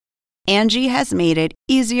Angie has made it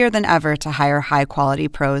easier than ever to hire high-quality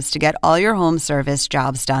pros to get all your home service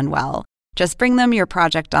jobs done well. Just bring them your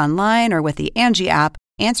project online or with the Angie app,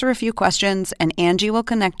 answer a few questions, and Angie will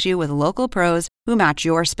connect you with local pros who match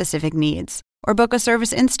your specific needs. Or book a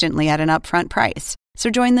service instantly at an upfront price. So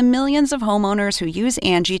join the millions of homeowners who use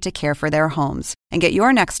Angie to care for their homes and get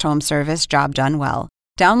your next home service job done well.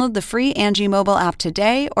 Download the free Angie mobile app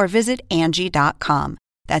today or visit Angie.com.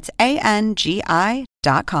 That's ANGI.com.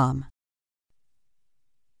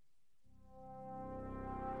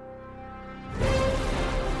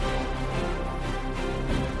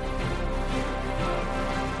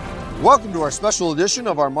 Welcome to our special edition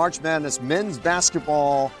of our March Madness Men's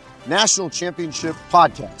Basketball National Championship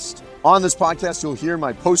podcast. On this podcast, you'll hear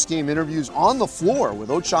my post-game interviews on the floor with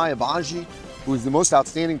Ochai Agbaji, who is the most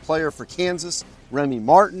outstanding player for Kansas, Remy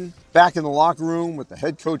Martin, back in the locker room with the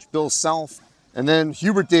head coach Bill Self, and then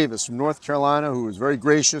Hubert Davis from North Carolina, who was very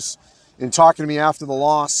gracious in talking to me after the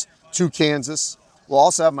loss to Kansas. We'll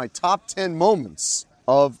also have my top 10 moments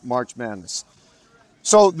of March Madness.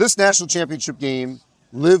 So this national championship game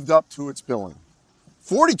lived up to its billing.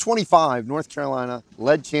 40-25, North Carolina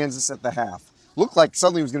led Kansas at the half. Looked like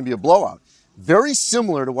suddenly it was going to be a blowout. Very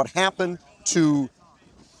similar to what happened to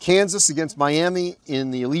Kansas against Miami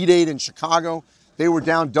in the Elite Eight in Chicago. They were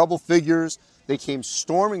down double figures. They came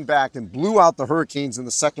storming back and blew out the Hurricanes in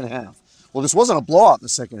the second half. Well, this wasn't a blowout in the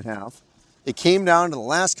second half. It came down to the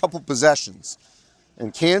last couple possessions,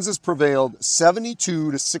 and Kansas prevailed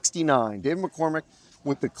 72-69. David McCormick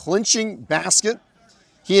with the clinching basket.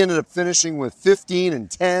 He ended up finishing with 15 and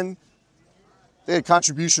 10. They had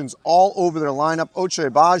contributions all over their lineup.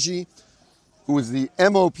 Ochai Agbaji, who was the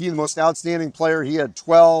MOP, the most outstanding player, he had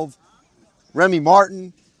 12. Remy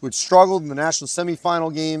Martin, who had struggled in the national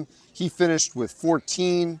semifinal game, he finished with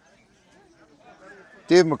 14.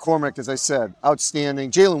 David McCormick, as I said,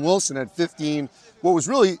 outstanding. Jalen Wilson had 15. What was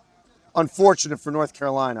really unfortunate for North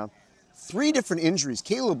Carolina, 3 different injuries.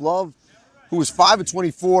 Caleb Love, who was 5 of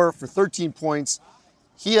 24 for 13 points,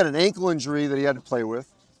 he had an ankle injury that he had to play with.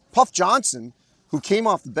 Puff Johnson, who came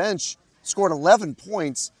off the bench, scored 11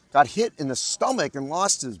 points, got hit in the stomach and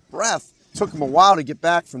lost his breath. Took him a while to get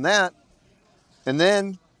back from that. And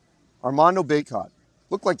then Armando Bacot.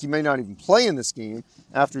 Looked like he may not even play in this game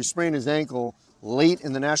after he sprained his ankle late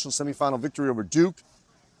in the national semifinal victory over Duke.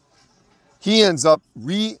 He ends up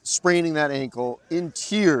re-spraining that ankle in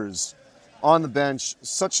tears on the bench.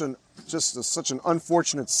 Such an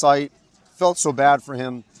unfortunate sight. Felt so bad for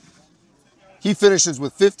him. He finishes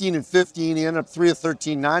with 15 and 15. He ended up 3 of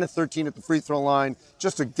 13, 9 of 13 at the free throw line.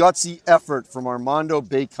 Just a gutsy effort from Armando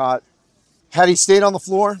Bacot. Had he stayed on the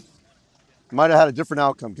floor, he might have had a different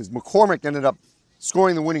outcome because McCormick ended up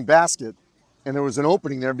scoring the winning basket, and there was an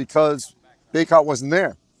opening there because Bacot wasn't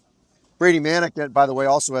there. Brady Manick, by the way,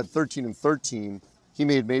 also had 13 and 13. He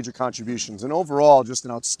made major contributions. And overall, just an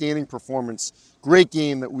outstanding performance. Great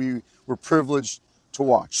game that we were privileged to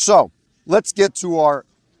watch. So let's get to our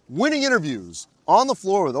winning interviews on the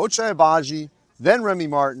floor with Ochai Agbaji, then Remy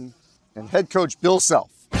Martin, and head coach Bill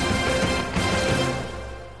Self.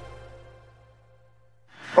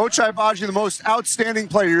 Ochai Agbaji, the most outstanding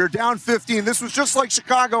player. You're down 15. This was just like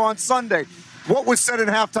Chicago on Sunday. What was said in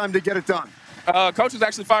halftime to get it done? Coach was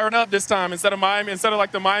actually firing up this time instead of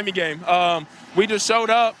like the Miami game. We just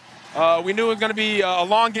showed up. We knew it was going to be a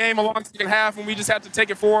long game, a long second half, and we just had to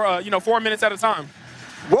take it 4 minutes at a time.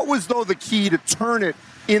 What was, though, the key to turn it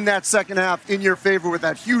in that second half in your favor with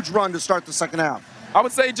that huge run to start the second half? I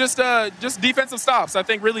would say just defensive stops. I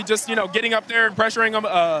think really just, getting up there and pressuring them,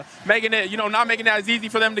 making it, not making it as easy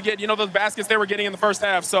for them to get, those baskets they were getting in the first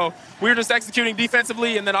half. So we were just executing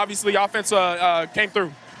defensively, and then obviously offense came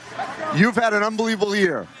through. You've had an unbelievable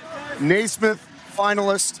year. Naismith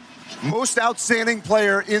finalist, most outstanding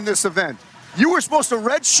player in this event. You were supposed to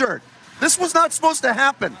redshirt. This was not supposed to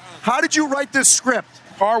happen. How did you write this script?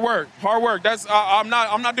 Hard work. That's I'm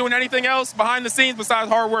not doing anything else behind the scenes besides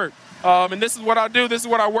hard work. And this is what I do. This is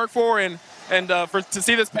what I work for, and to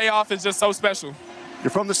see this payoff is just so special.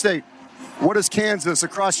 You're from the state. What does Kansas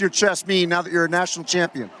across your chest mean now that you're a national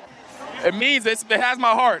champion? It means it has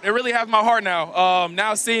my heart. It really has my heart now.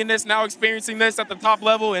 Now seeing this, now experiencing this at the top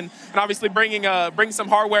level, and obviously bringing some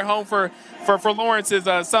hardware home for Lawrence is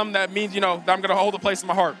something that means that I'm going to hold a place in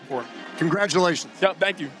my heart for. Congratulations. Yep,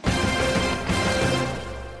 thank you.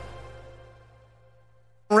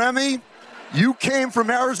 Remy, you came from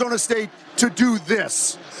Arizona State to do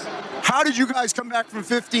this. How did you guys come back from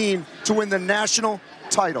 15 to win the national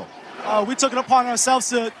title? We took it upon ourselves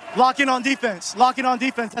to lock in on defense.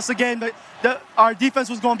 That's the game that our defense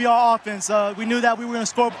was going to be our offense. We knew that we were going to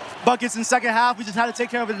score buckets in the second half. We just had to take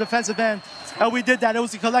care of the defensive end. And we did that. It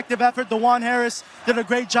was a collective effort. DeJuan Harris did a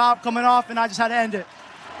great job coming off, and I just had to end it.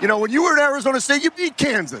 You know, when you were at Arizona State, you beat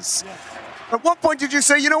Kansas. Yeah. At what point did you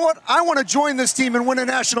say, you know what, I want to join this team and win a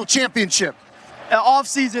national championship? Off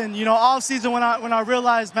season when I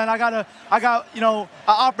realized, man, I got an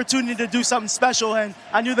opportunity to do something special, and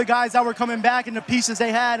I knew the guys that were coming back and the pieces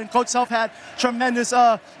they had, and Coach Self had tremendous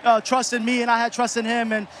trust in me, and I had trust in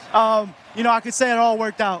him, and I could say it all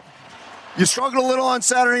worked out. You struggled a little on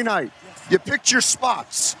Saturday night. You picked your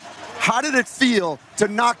spots. How did it feel to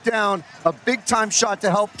knock down a big-time shot to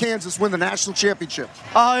help Kansas win the national championship?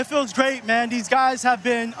 It feels great, man. These guys have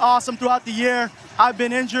been awesome throughout the year. I've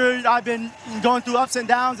been injured. I've been going through ups and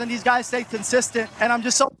downs, and these guys stay consistent. And I'm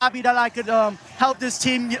just so happy that I could help this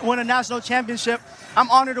team win a national championship. I'm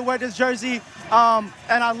honored to wear this jersey, and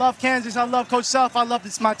I love Kansas. I love Coach Self. I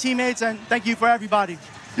love my teammates, and thank you for everybody.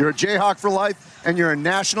 You're a Jayhawk for life, and you're a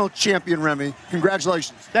national champion, Remy.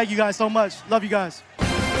 Congratulations. Thank you guys so much. Love you guys.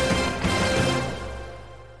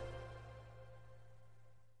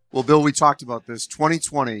 Well, Bill, we talked about this.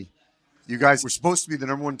 2020, you guys were supposed to be the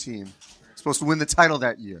number one team, supposed to win the title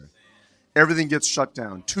that year. Everything gets shut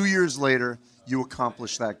down. 2 years later, you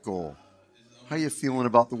accomplish that goal. How are you feeling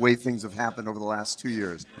about the way things have happened over the last 2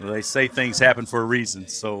 years? Well, they say things happen for a reason.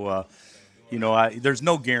 So, there's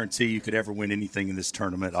no guarantee you could ever win anything in this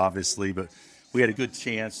tournament, obviously, but we had a good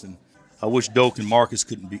chance. And I wish Doak and Marcus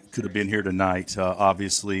could have been here tonight,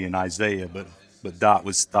 obviously, and Isaiah, but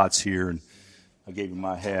Dot's here, and I gave him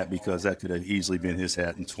my hat because that could have easily been his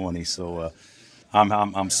hat in 20. So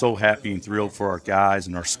I'm so happy and thrilled for our guys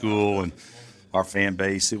and our school and our fan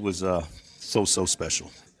base. It was so special.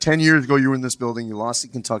 10 years ago, you were in this building. You lost to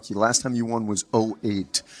Kentucky. Last time you won was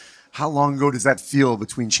 2008. How long ago does that feel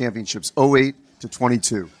between championships, 2008 to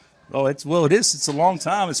 22? Oh, it is. It's a long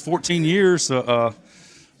time. It's 14 years.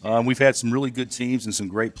 We've had some really good teams and some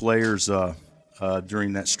great players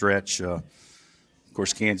during that stretch. Of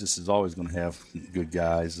course, Kansas is always going to have good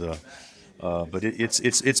guys, but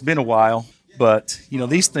it's been a while. But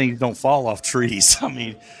these things don't fall off trees. I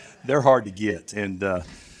mean, they're hard to get, and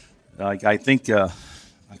I think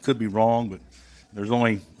I could be wrong, but there's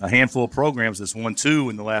only a handful of programs that's won 2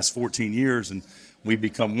 in the last 14 years, and we've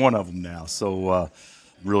become one of them now. So,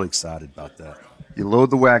 really excited about that. You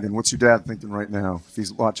load the wagon. What's your dad thinking right now if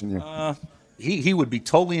he's watching you? He would be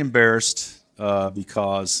totally embarrassed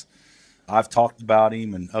because I've talked about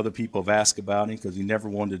him and other people have asked about him because he never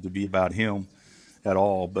wanted it to be about him at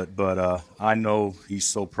all. But I know he's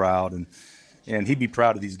so proud, and he'd be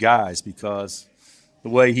proud of these guys because the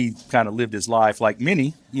way he kind of lived his life, like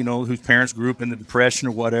many, whose parents grew up in the Depression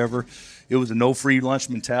or whatever, it was a no free lunch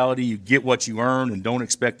mentality. You get what you earn and don't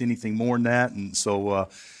expect anything more than that. And so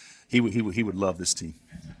he would love this team.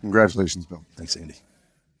 Congratulations, Bill. Thanks, Andy.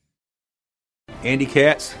 Andy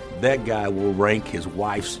Katz, that guy will rank his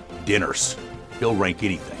wife's dinners. He'll rank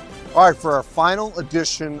anything. All right, for our final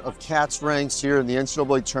edition of Katz Ranks here in the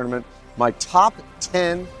NCAA tournament, my top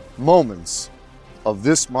 10 moments of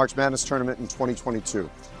this March Madness tournament in 2022.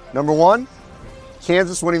 Number 1,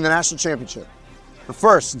 Kansas winning the national championship. The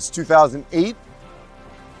first since 2008.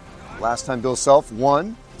 Last time Bill Self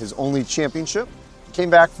won his only championship. Came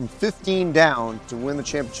back from 15 down to win the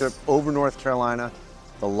championship over North Carolina.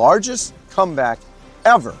 The largest comeback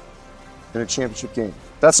ever in a championship game.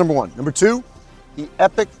 That's number 1. Number 2, the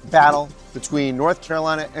epic battle between North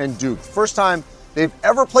Carolina and Duke. First time they've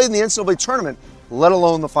ever played in the NCAA tournament, let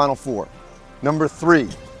alone the Final Four. Number 3,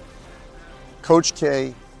 Coach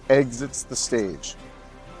K exits the stage.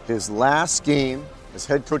 His last game as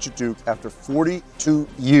head coach at Duke after 42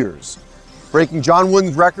 years. Breaking John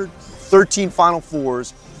Wooden's record, 13 Final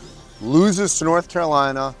Fours, loses to North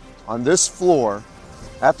Carolina on this floor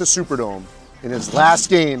at the Superdome in his last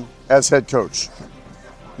game as head coach.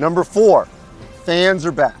 Number 4, fans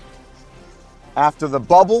are back. After the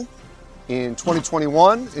bubble in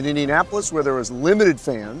 2021 in Indianapolis, where there was limited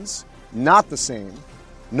fans, not the same,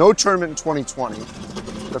 no tournament in 2020,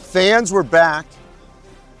 the fans were back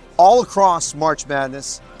all across March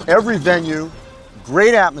Madness, every venue,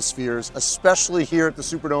 great atmospheres, especially here at the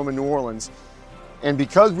Superdome in New Orleans. And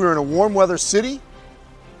because we were in a warm weather city,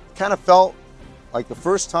 it kind of felt like the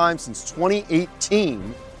first time since 2018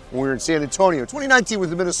 when we were in San Antonio. 2019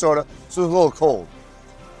 was in Minnesota, so it was a little cold.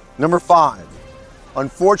 Number 5,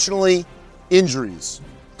 unfortunately, injuries.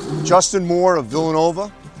 Justin Moore of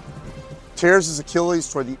Villanova tears his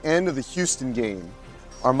Achilles toward the end of the Houston game.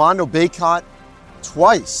 Armando Bacot,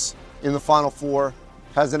 twice in the Final Four,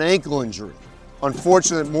 has an ankle injury.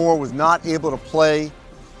 Unfortunate Moore was not able to play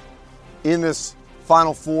in this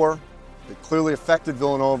Final Four. It clearly affected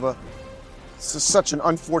Villanova. This is such an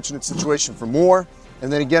unfortunate situation for Moore.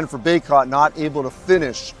 And then again for Bacot, not able to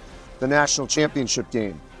finish the national championship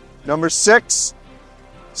game. Number 6,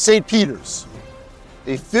 St. Peter's.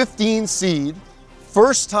 A 15 seed,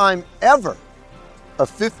 first time ever a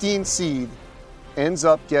 15 seed ends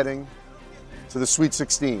up getting to the Sweet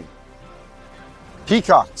 16.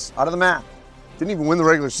 Peacocks, out of the MAC. Didn't even win the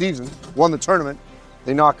regular season, won the tournament.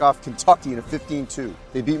 They knock off Kentucky in a 15-2.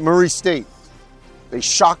 They beat Murray State. They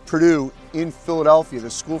shocked Purdue in Philadelphia, the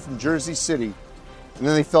school from Jersey City, and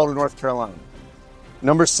then they fell to North Carolina.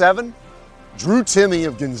 Number 7, Drew Timme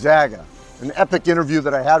of Gonzaga. An epic interview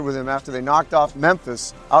that I had with him after they knocked off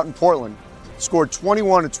Memphis out in Portland. Scored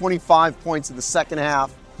 21 to 25 points in the second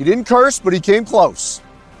half. He didn't curse, but he came close.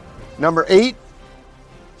 Number 8,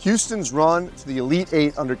 Houston's run to the Elite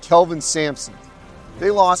Eight under Kelvin Sampson. They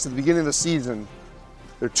lost at the beginning of the season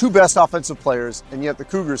their 2 best offensive players, and yet the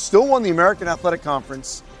Cougars still won the American Athletic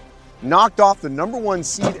Conference, knocked off the number 1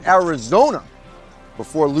 seed Arizona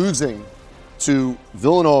before losing to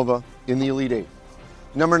Villanova in the Elite Eight.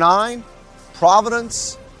 Number 9,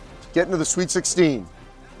 Providence getting to the Sweet 16.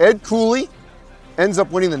 Ed Cooley ends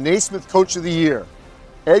up winning the Naismith Coach of the Year.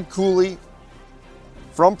 Ed Cooley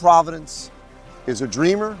from Providence is a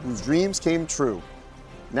dreamer whose dreams came true.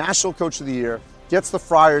 National Coach of the Year, gets the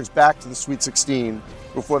Friars back to the Sweet 16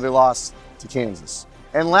 before they lost to Kansas.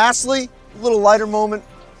 And lastly, a little lighter moment,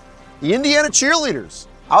 the Indiana cheerleaders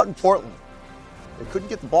out in Portland. They couldn't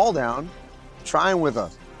get the ball down, trying with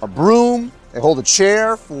a broom. They hold a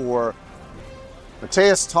chair for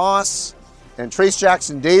Mateus Toss and Trace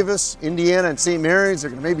Jackson Davis, Indiana and St. Mary's.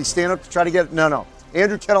 They're going to maybe stand up to try to get it. No.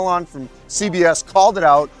 Andrew Ketelon from CBS called it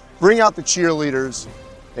out, bring out the cheerleaders.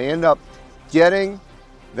 They end up getting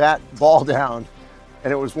that ball down,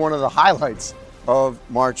 and it was one of the highlights of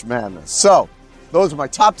March Madness. So, those are my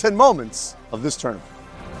top 10 moments of this tournament.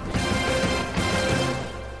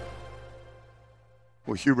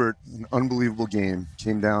 Well, Hubert, an unbelievable game.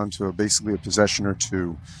 Came down to basically a possession or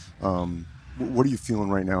two. What are you feeling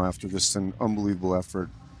right now after this an unbelievable effort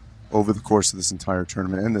over the course of this entire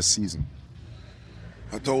tournament and this season?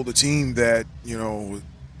 I told the team that,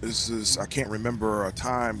 I can't remember a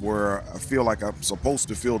time where I feel like I'm supposed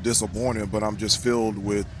to feel disappointed, but I'm just filled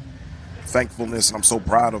with thankfulness, and I'm so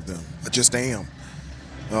proud of them. I just am.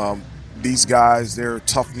 These guys, their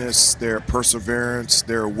toughness, their perseverance,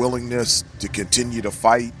 their willingness to continue to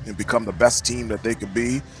fight and become the best team that they could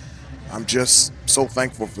be, I'm just so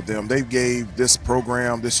thankful for them. They gave this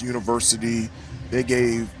program, this university, they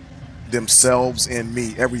gave themselves and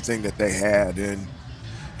me everything that they had, and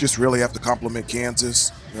just really have to compliment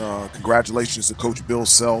Kansas. Congratulations to Coach Bill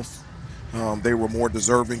Self. They were more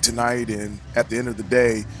deserving tonight, and at the end of the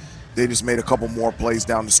day, they just made a couple more plays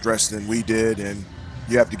down the stretch than we did, and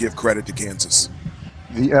you have to give credit to Kansas.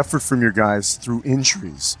 The effort from your guys through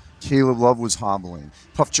injuries. Caleb Love was hobbling.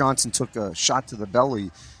 Puff Johnson took a shot to the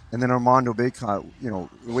belly, and then Armando Bacot,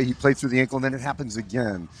 the way he played through the ankle, and then it happens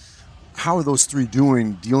again. How are those three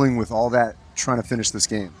doing, dealing with all that, trying to finish this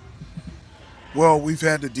game? Well, we've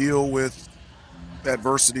had to deal with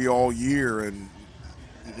adversity all year, and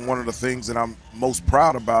one of the things that I'm most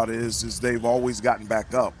proud about is they've always gotten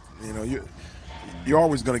back up. You're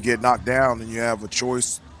always going to get knocked down, and you have a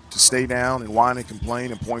choice to stay down and whine and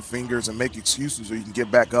complain and point fingers and make excuses, or you can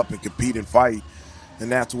get back up and compete and fight.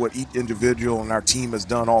 And that's what each individual and our team has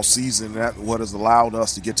done all season, and that's what has allowed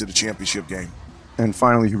us to get to the championship game. And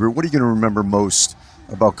finally, Hubert, what are you going to remember most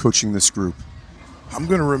about coaching this group? I'm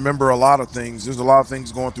going to remember a lot of things. There's a lot of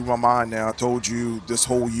things going through my mind now. I told you this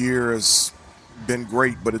whole year has been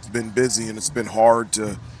great, but it's been busy, and it's been hard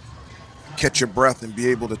to catch your breath and be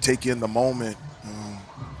able to take in the moment.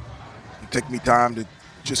 It take me time to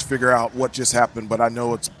just figure out what just happened, but I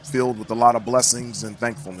know it's filled with a lot of blessings and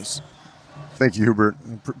thankfulness. Thank you, Hubert.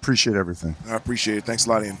 Appreciate everything. I appreciate it. Thanks a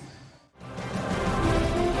lot, Ian.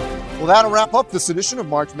 Well, that'll wrap up this edition of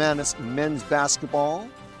March Madness Men's Basketball.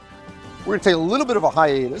 We're going to take a little bit of a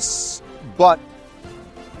hiatus, but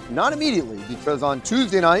not immediately, because on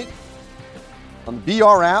Tuesday night, on the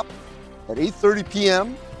BR app at 8:30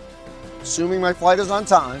 p.m., assuming my flight is on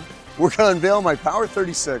time, we're going to unveil my Power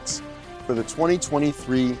 36 for the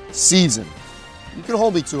 2023 season. You can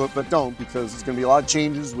hold me to it, but don't, because there's going to be a lot of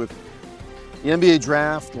changes with the NBA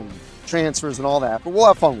draft and transfers and all that, but we'll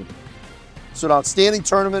have fun with it. It's an outstanding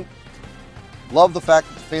tournament. Love the fact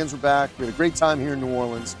that the fans were back. We had a great time here in New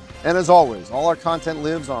Orleans. And as always, all our content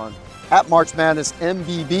lives on March Madness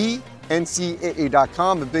MBB,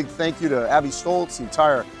 NCAA.com. A big thank you to Abby Stoltz, the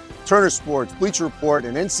entire Turner Sports, Bleacher Report,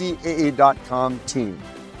 and NCAA.com team.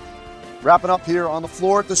 Wrapping up here on the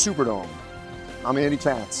floor at the Superdome. I'm Andy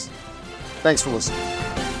Katz. Thanks for listening.